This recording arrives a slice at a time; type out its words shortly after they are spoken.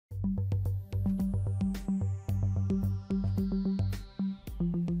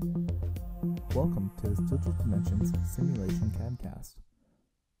Welcome to Digital Dimensions Simulation CADcast.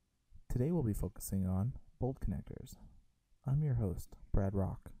 Today we'll be focusing on bolt connectors. I'm your host, Brad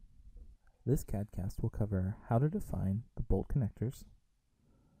Rock. This CADcast will cover how to define the bolt connectors,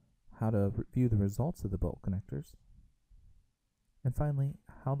 how to view the results of the bolt connectors, and finally,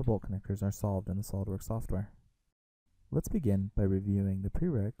 how the bolt connectors are solved in the SolidWorks software. Let's begin by reviewing the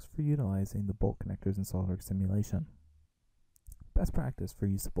prereqs for utilizing the bolt connectors in SolidWorks Simulation. Best practice for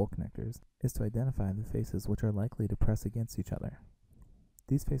use of bolt connectors is to identify the faces which are likely to press against each other.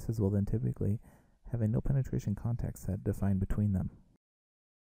 These faces will then typically have a no penetration contact set defined between them.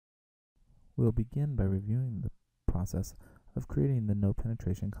 We will begin by reviewing the process of creating the no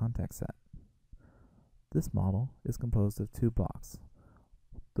penetration contact set. This model is composed of two blocks.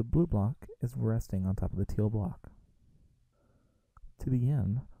 The blue block is resting on top of the teal block. To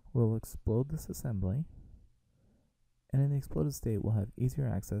begin, we'll explode this assembly, and in the exploded state we'll have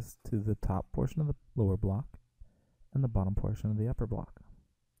easier access to the top portion of the lower block and the bottom portion of the upper block.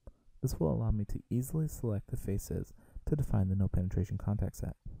 This will allow me to easily select the faces to define the no penetration contact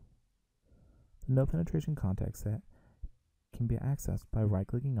set. The no penetration contact set can be accessed by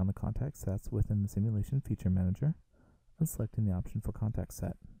right-clicking on the contact sets within the Simulation Feature Manager and selecting the option for contact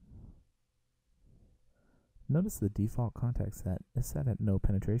set. Notice the default contact set is set at no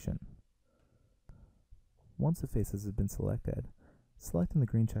penetration. Once the faces have been selected, selecting the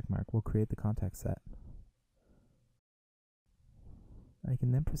green check mark will create the contact set. I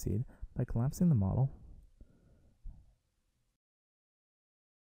can then proceed by collapsing the model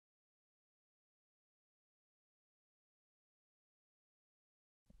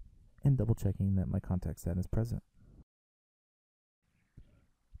and double checking that my contact set is present.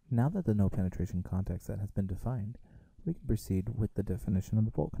 Now that the no penetration contact set has been defined, we can proceed with the definition of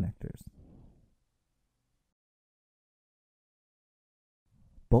the bolt connectors.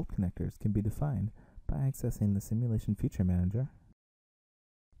 Bolt connectors can be defined by accessing the Simulation Feature Manager,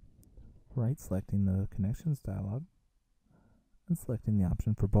 right-selecting the Connections dialog, and selecting the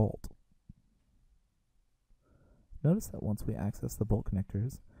option for bolt. Notice that once we access the bolt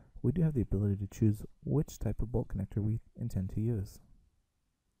connectors, we do have the ability to choose which type of bolt connector we intend to use.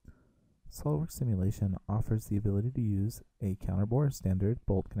 SolidWorks Simulation offers the ability to use a counterbore standard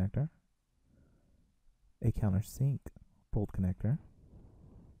bolt connector, a countersink bolt connector,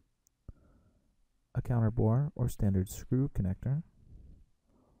 a counterbore or standard screw connector,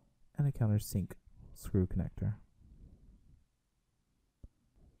 and a countersink screw connector.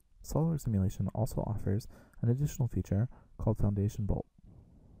 SolidWorks Simulation also offers an additional feature called foundation bolt.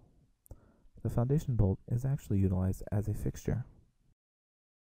 The foundation bolt is actually utilized as a fixture.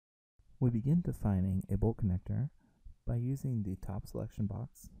 We begin defining a bolt connector by using the top selection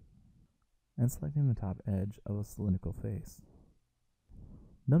box and selecting the top edge of a cylindrical face.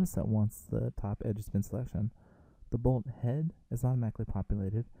 Notice that once the top edge has been selected, the bolt head is automatically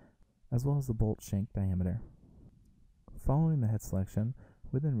populated, as well as the bolt shank diameter. Following the head selection,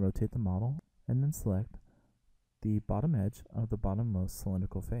 we then rotate the model and then select the bottom edge of the bottommost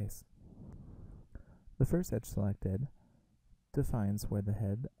cylindrical face. The first edge selected defines where the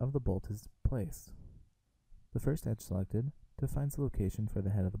head of the bolt is placed. The first edge selected defines the location for the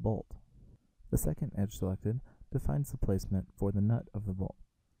head of the bolt. The second edge selected defines the placement for the nut of the bolt.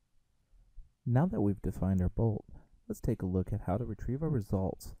 Now that we've defined our bolt, let's take a look at how to retrieve our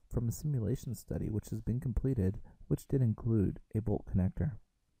results from a simulation study which has been completed, which did include a bolt connector.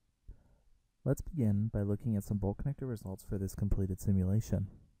 Let's begin by looking at some bolt connector results for this completed simulation.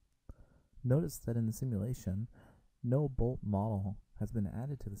 Notice that in the simulation, no bolt model has been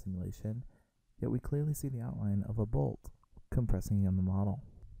added to the simulation, yet we clearly see the outline of a bolt compressing on the model.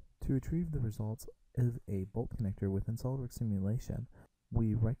 To retrieve the results of a bolt connector within SolidWorks Simulation,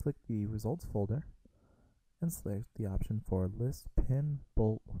 we right-click the Results folder and select the option for List Pin,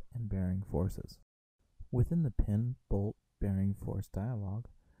 Bolt, and Bearing Forces. Within the Pin, Bolt, Bearing Force dialog,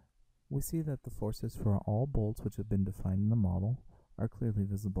 we see that the forces for all bolts which have been defined in the model are clearly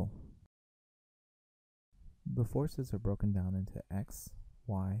visible. The forces are broken down into X,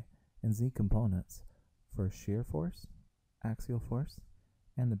 Y, and Z components for shear force, axial force,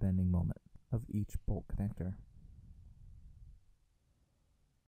 and the bending moment of each bolt connector.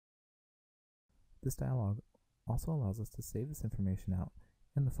 This dialog also allows us to save this information out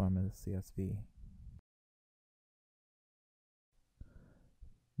in the form of a CSV.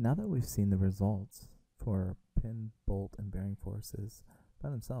 Now that we've seen the results for pin, bolt, and bearing forces by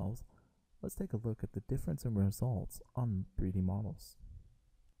themselves, let's take a look at the difference in results on 3D models.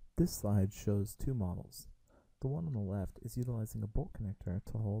 This slide shows two models. The one on the left is utilizing a bolt connector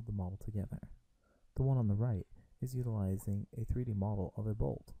to hold the model together. The one on the right is utilizing a 3D model of a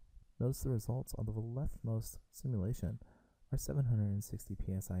bolt. Notice the results on the leftmost simulation are 760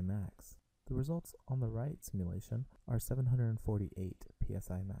 psi max. The results on the right simulation are 748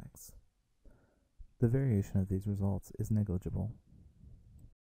 psi max. The variation of these results is negligible.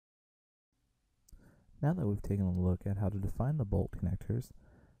 Now that we've taken a look at how to define the bolt connectors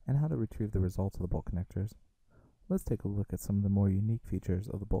and how to retrieve the results of the bolt connectors, let's take a look at some of the more unique features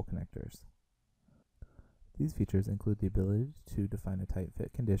of the bolt connectors. These features include the ability to define a tight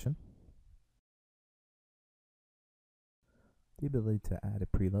fit condition, the ability to add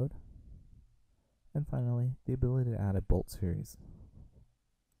a preload, and finally, the ability to add a bolt series.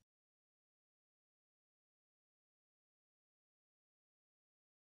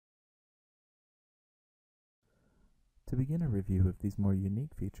 To begin a review of these more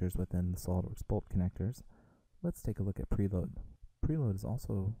unique features within the SolidWorks bolt connectors, let's take a look at preload. Preload is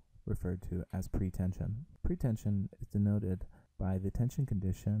also referred to as pretension. Pretension is denoted by the tension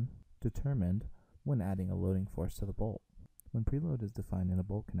condition determined when adding a loading force to the bolt. When preload is defined in a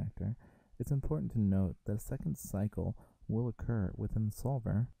bolt connector, it's important to note that a second cycle will occur within the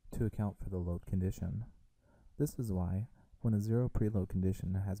solver to account for the load condition. This is why, when a zero preload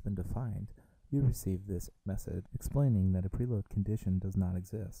condition has been defined, you receive this message explaining that a preload condition does not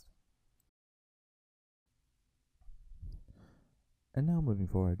exist. And now moving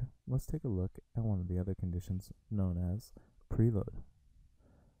forward, let's take a look at one of the other conditions known as preload.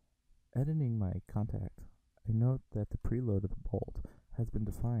 Editing my contact, I note that the preload of the bolt has been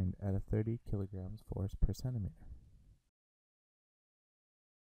defined at a 30 kilograms force per centimeter.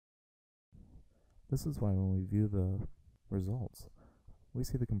 This is why when we view the results, we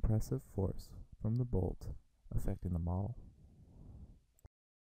see the compressive force from the bolt affecting the model.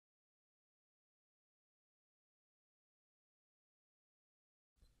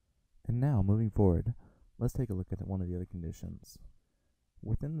 And now, moving forward, let's take a look at one of the other conditions.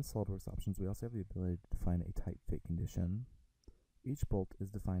 Within the SolidWorks options, we also have the ability to define a tight fit condition. Each bolt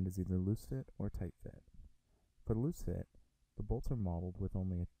is defined as either loose fit or tight fit. For loose fit, the bolts are modeled with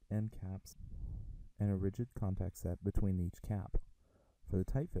only end caps and a rigid contact set between each cap. For the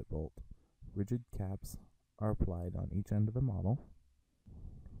tight fit bolt, rigid caps are applied on each end of the model.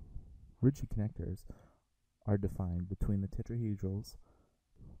 Rigid connectors are defined between the tetrahedrals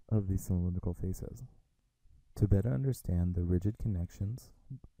of the cylindrical faces. To better understand the rigid connections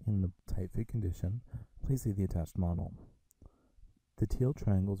in the tight fit condition, please see the attached model. The teal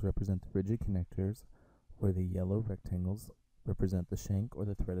triangles represent the rigid connectors, where the yellow rectangles represent the shank or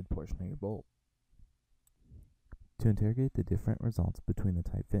the threaded portion of your bolt. To interrogate the different results between the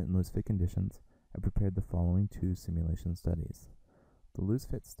tight fit and loose fit conditions, I prepared the following two simulation studies. The loose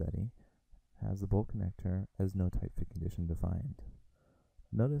fit study has the bolt connector as no tight fit condition defined.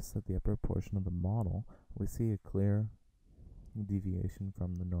 Notice that the upper portion of the model, we see a clear deviation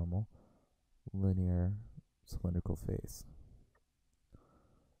from the normal linear cylindrical face.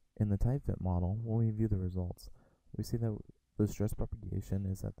 In the tight fit model, when we view the results, we see that the stress propagation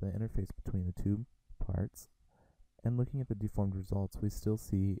is at the interface between the two parts, and looking at the deformed results, we still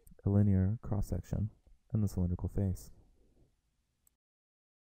see a linear cross-section in the cylindrical face.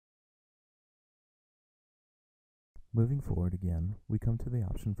 Moving forward again, we come to the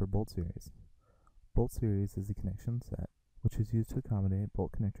option for bolt series. Bolt series is a connection set which is used to accommodate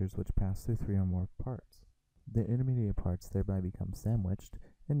bolt connectors which pass through three or more parts. The intermediate parts thereby become sandwiched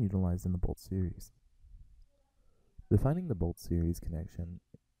and utilized in the bolt series. Defining the bolt series connection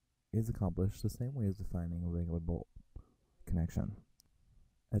is accomplished the same way as defining a regular bolt connection.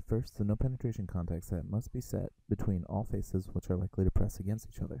 At first, the no penetration contact set must be set between all faces which are likely to press against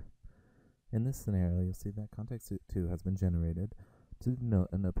each other. In this scenario, you'll see that contact set 2 has been generated to denote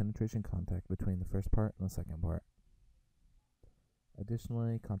a no penetration contact between the first part and the second part.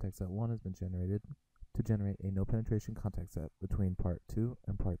 Additionally, contact set 1 has been generated to generate a no penetration contact set between part 2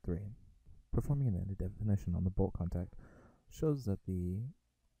 and part 3. Performing an edit definition on the bolt contact shows that the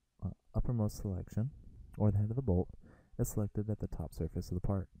uppermost selection, or the head of the bolt, is selected at the top surface of the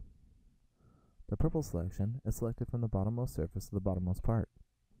part. The purple selection is selected from the bottommost surface of the bottommost part.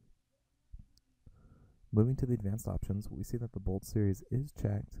 Moving to the advanced options, we see that the bolt series is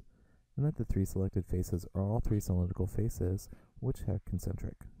checked and that the three selected faces are all three cylindrical faces which are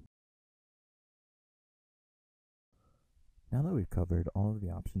concentric. Now that we've covered all of the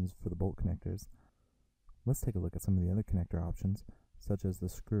options for the bolt connectors, let's take a look at some of the other connector options, such as the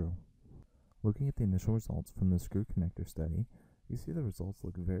screw. Looking at the initial results from the screw connector study, you see the results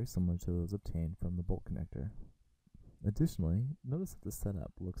look very similar to those obtained from the bolt connector. Additionally, notice that the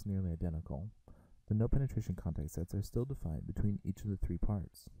setup looks nearly identical. The no penetration contact sets are still defined between each of the three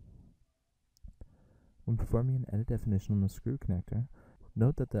parts. When performing an edit definition on the screw connector,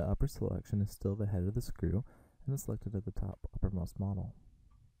 Note that the upper selection is still the head of the screw and is selected at the top uppermost model.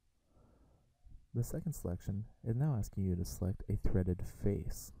 The second selection is now asking you to select a threaded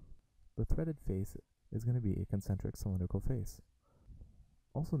face. The threaded face is going to be a concentric cylindrical face.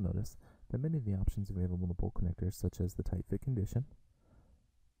 Also notice that many of the options available in the bolt connectors, such as the tight fit condition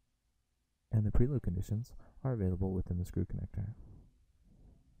and the preload conditions, are available within the screw connector.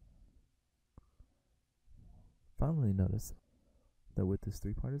 Finally, notice that with this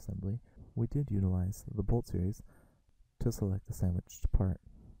three-part assembly, we did utilize the bolt series to select the sandwiched part.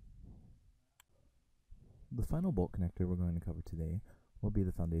 The final bolt connector we're going to cover today will be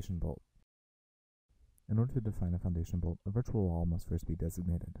the foundation bolt. In order to define a foundation bolt, a virtual wall must first be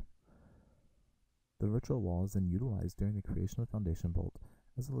designated. The virtual wall is then utilized during the creation of the foundation bolt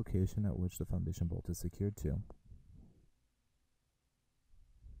as the location at which the foundation bolt is secured to.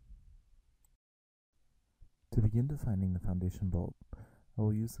 To begin defining the foundation bolt, I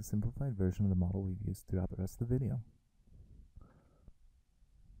will use the simplified version of the model we've used throughout the rest of the video.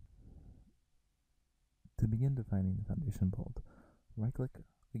 To begin defining the foundation bolt, right-click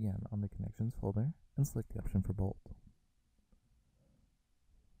again on the Connections folder and select the option for Bolt.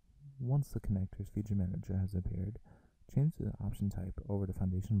 Once the Connectors feature manager has appeared, change the option type over to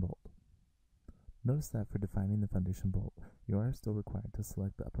Foundation Bolt. Notice that for defining the foundation bolt, you are still required to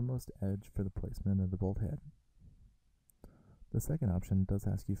select the uppermost edge for the placement of the bolt head. The second option does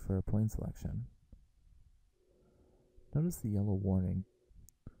ask you for a plane selection. Notice the yellow warning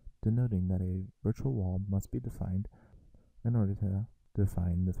denoting that a virtual wall must be defined in order to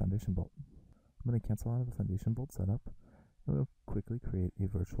define the foundation bolt. I'm going to cancel out of the foundation bolt setup and we'll quickly create a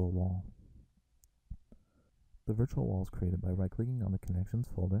virtual wall. The virtual wall is created by right-clicking on the Connections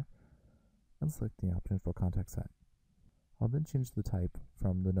folder and select the option for contact set. I'll then change the type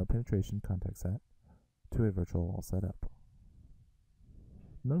from the no penetration contact set to a virtual wall setup.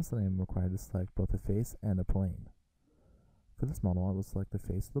 Notice that I am required to select both a face and a plane. For this model, I will select the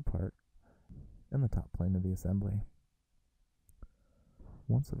face of the part and the top plane of the assembly.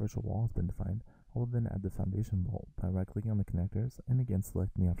 Once the virtual wall has been defined, I will then add the foundation bolt by right-clicking on the connectors and again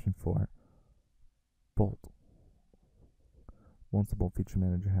selecting the option for Bolt. Once the bolt feature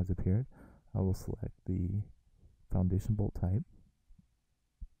manager has appeared, I will select the foundation bolt type.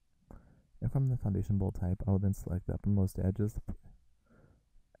 And from the foundation bolt type, I will then select the uppermost edges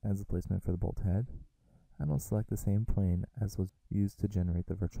as the placement for the bolt head, and I'll select the same plane as was used to generate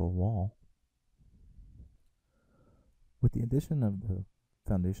the virtual wall. With the addition of the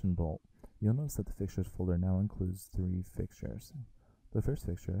foundation bolt, you'll notice that the fixtures folder now includes 3 fixtures. The first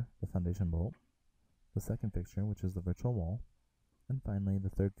fixture, the foundation bolt, the second fixture, which is the virtual wall, and finally the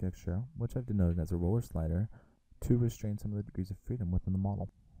third fixture, which I've denoted as a roller slider to restrain some of the degrees of freedom within the model.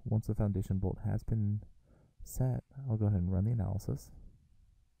 Once the foundation bolt has been set, I'll go ahead and run the analysis.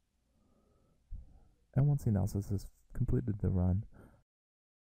 And once the analysis has completed the run,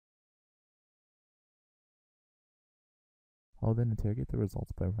 I'll then interrogate the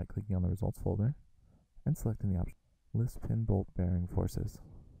results by right-clicking on the results folder and selecting the option List Pin Bolt Bearing Forces.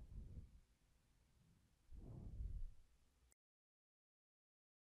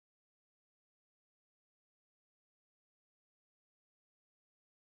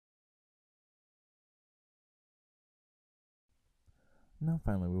 Now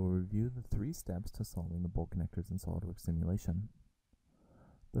finally, we will review the 3 steps to solving the bolt connectors in SolidWorks Simulation.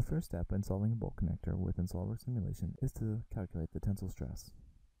 The first step in solving a bolt connector within SolidWorks Simulation is to calculate the tensile stress.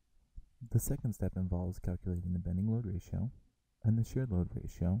 The second step involves calculating the bending load ratio and the shear load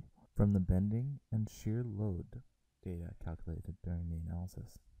ratio from the bending and shear load data calculated during the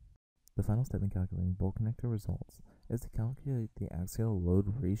analysis. The final step in calculating bolt connector results is to calculate the axial load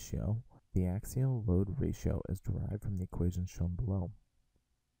ratio. The axial load ratio is derived from the equation shown below.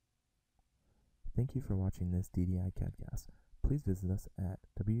 Thank you for watching this DDi CADcast. Please visit us at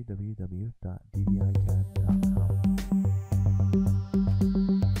www.ddicad.com.